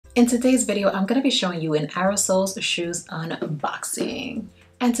In today's video, I'm going to be showing you an Aerosoles shoes unboxing.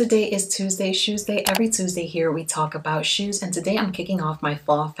 And today is Tuesday Shoesday. Every Tuesday here we talk about shoes, and today I'm kicking off my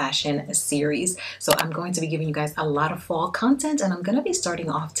fall fashion series. So I'm going to be giving you guys a lot of fall content, and I'm going to be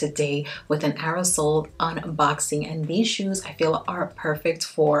starting off today with an Aerosole unboxing, and these shoes I feel are perfect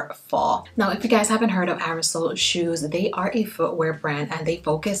for fall. Now, if you guys haven't heard of Aerosole shoes, they are a footwear brand and they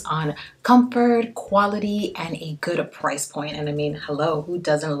focus on comfort, quality, and a good price point. And I mean, hello, who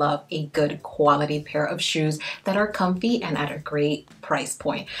doesn't love a good quality pair of shoes that are comfy and at a great price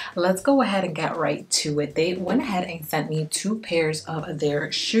point? Let's go ahead and get right to it. They went ahead and sent me 2 pairs of their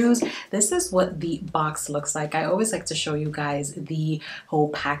shoes. This is what the box looks like. I always like to show you guys the whole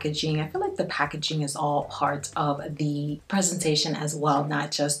packaging. I feel like the packaging is all part of the presentation as well,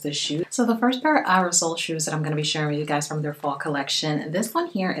 not just the shoe. So the first pair of Aerosole shoes that I'm going to be sharing with you guys from their fall collection, this one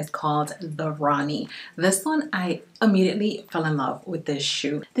here is called the Ronnie. This one, I immediately fell in love with this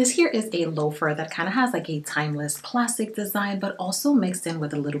shoe. This here is a loafer that kind of has like a timeless classic design, but also mixed in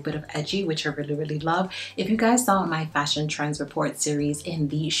with a little bit of edgy, which I really love. If you guys saw my fashion trends report series in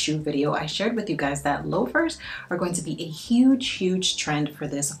the shoe video, I shared with you guys that loafers are going to be a huge trend for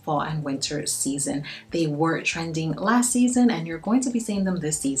this fall and winter season. They were trending last season and you're going to be seeing them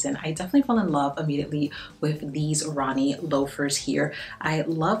this season. I definitely fell in love immediately with these Ronnie loafers here. I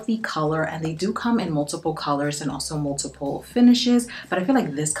love the color, and they do come in multiple colors and also multiple finishes, but I feel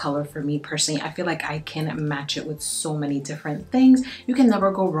like this color for me personally, I feel like I can match it with so many different things. You can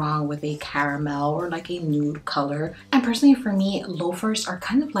never go wrong with a caramel or like a nude color. And personally for me, loafers are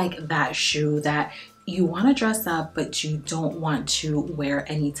kind of like that shoe that you want to dress up, but you don't want to wear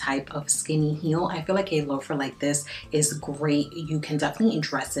any type of skinny heel. I feel like a loafer like this is great. You can definitely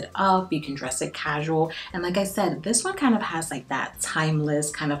dress it up, you can dress it casual, and like I said, this one kind of has like that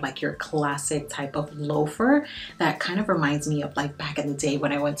timeless, kind of like your classic type of loafer that kind of reminds me of like back in the day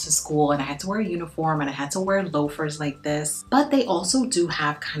when I went to school and I had to wear a uniform and I had to wear loafers like this. But they also do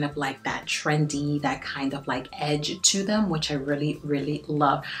have kind of like that trendy, that kind of like edge to them, which I really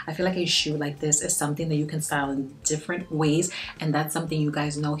love. I feel like a shoe like this is something that you can style in different ways, and that's something you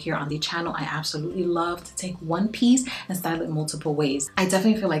guys know here on the channel. I absolutely love to take one piece and style it multiple ways. I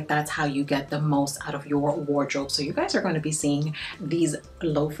definitely feel like that's how you get the most out of your wardrobe. So you guys are going to be seeing these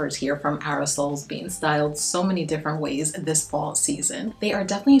loafers here from Aerosoles being styled so many different ways this fall season. They are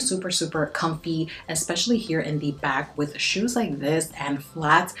definitely super comfy, especially here in the back. With shoes like this and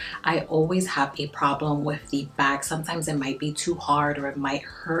flats, I always have a problem with the back. Sometimes it might be too hard or it might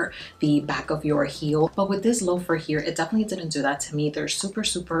hurt the back of your heel. But with this loafer here, it definitely didn't do that to me. They're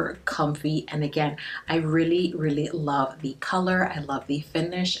super comfy, and again, I really love the color, I love the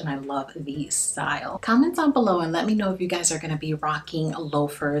finish, and I love the style. Comment down below and let me know if you guys are going to be rocking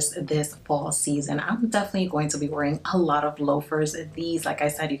loafers this fall season. I'm definitely going to be wearing a lot of loafers. These, like I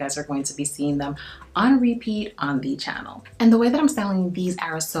said, you guys are going to be seeing them on repeat on the channel. And the way that I'm styling these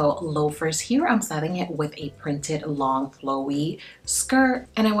Aerosole loafers here, I'm styling it with a printed long flowy skirt,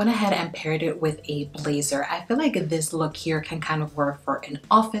 and I went ahead and paired it with a blazer. I feel like this look here can kind of work for an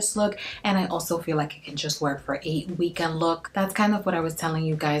office look, and I also feel like it can just work for a weekend look. That's kind of what I was telling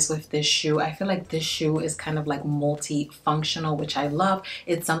you guys with this shoe. I feel like this shoe is kind of like multi-functional, which I love.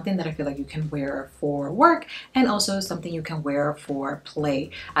 It's something that I feel like you can wear for work and also something you can wear for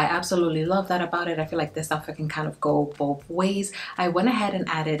play. I absolutely love that about it. I feel like this outfit can kind of go both ways. I went ahead and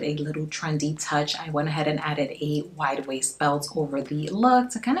added a little trendy touch. I went ahead and added a wide waist belt over the look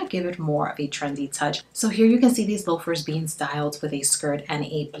to kind of give it more of a trendy touch. So here you can see these loafers being styled with a skirt and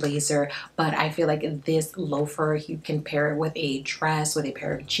a blazer, but I feel like this loafer, you can pair it with a dress, with a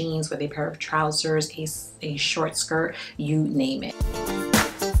pair of jeans, with a pair of trousers, a short skirt, you name it.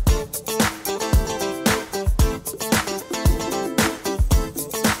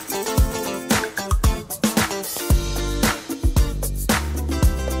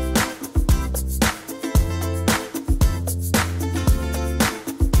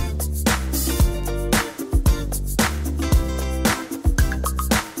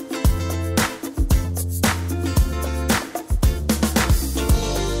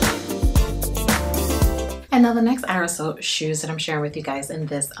 And now the next Aerosole shoes that I'm sharing with you guys in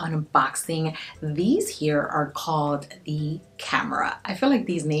this unboxing, these here are called the Camera. I feel like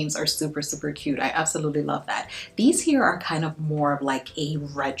these names are super cute. I absolutely love that. These here are kind of more of like a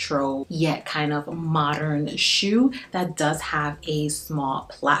retro yet kind of modern shoe that does have a small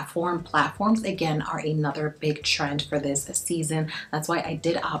platform. Platforms again are another big trend for this season. That's why I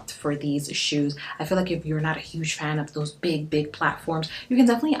did opt for these shoes. I feel like if you're not a huge fan of those big platforms, you can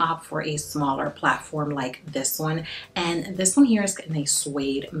definitely opt for a smaller platform like this one. And this one here is in a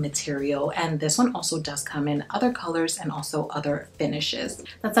suede material, and this one also does come in other colors and also other finishes.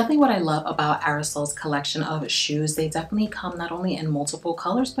 That's definitely what I love about Aerosoles collection of shoes. They definitely come not only in multiple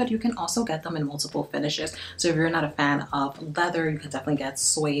colors, but you can also get them in multiple finishes. So if you're not a fan of leather, you can definitely get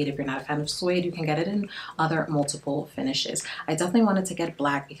suede. If you're not a fan of suede, you can get it in other multiple finishes. I definitely wanted to get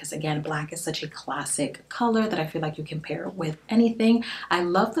black because, again, black is such a classic color that I feel like you can pair with anything. I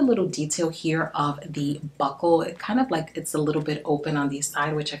love the little detail here of the buckle. It kind of like it's a little bit open on the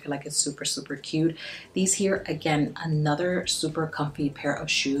side, which I feel like is super, super cute. These here, again, another super comfy pair of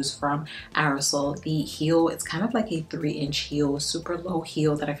shoes from Aerosol. The heel, it's kind of like a 3-inch heel, super low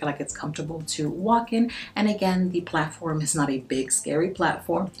heel that I feel like it's comfortable to walk in. And again, the platform is not a big, scary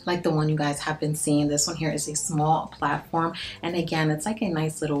platform like the one you guys have been seeing. This one here is a small platform. And again, it's like a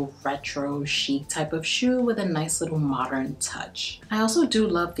nice little retro chic type of shoe with a nice little modern touch. I also do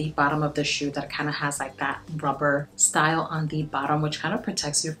love the bottom of the shoe that kind of has like that rubber style on the bottom, which kind of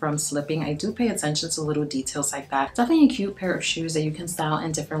protects you from slipping. I do pay attention to little details like that. Definitely a cute pair of shoes that you can style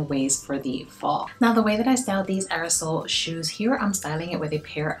in different ways for the fall. Now, the way that I style these Aerosol shoes here, I'm styling it with a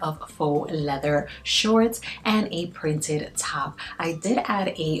pair of faux leather shorts and a printed top. I did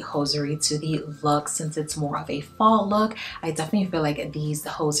add a hosiery to the look since it's more of a fall look. I definitely feel like these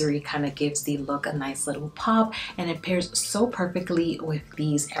hosiery kind of gives the look a nice little pop, and it pairs so perfectly with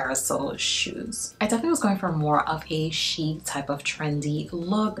these Aerosol shoes. I definitely was going for more of a chic type of trendy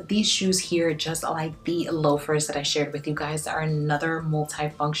look. These shoes here, just like the loafers that I shared with you guys, are another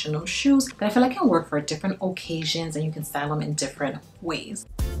multifunctional shoes that I feel like can work for different occasions and you can style them in different ways.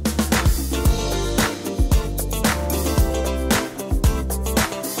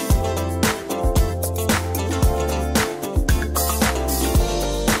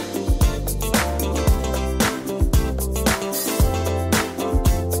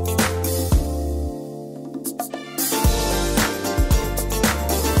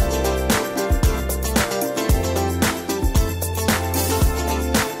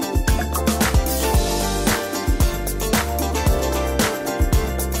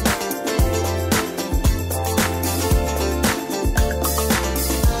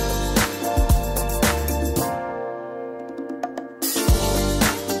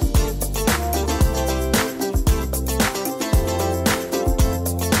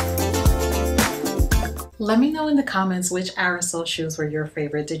 Let me know in the comments which Aerosol shoes were your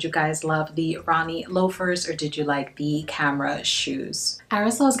favorite. Did you guys love the Ronnie loafers or did you like the camera shoes?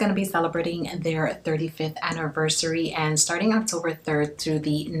 Aerosol is going to be celebrating their 35th anniversary, and starting October 3rd through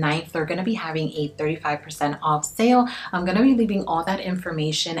the 9th, they're going to be having a 35% off sale. I'm going to be leaving all that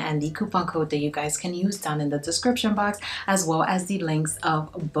information and the coupon code that you guys can use down in the description box, as well as the links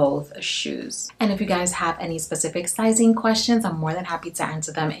of both shoes. And if you guys have any specific sizing questions, I'm more than happy to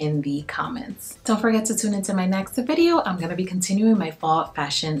answer them in the comments. Don't forget to tune into my next video. I'm going to be continuing my fall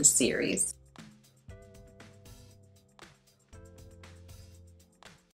fashion series.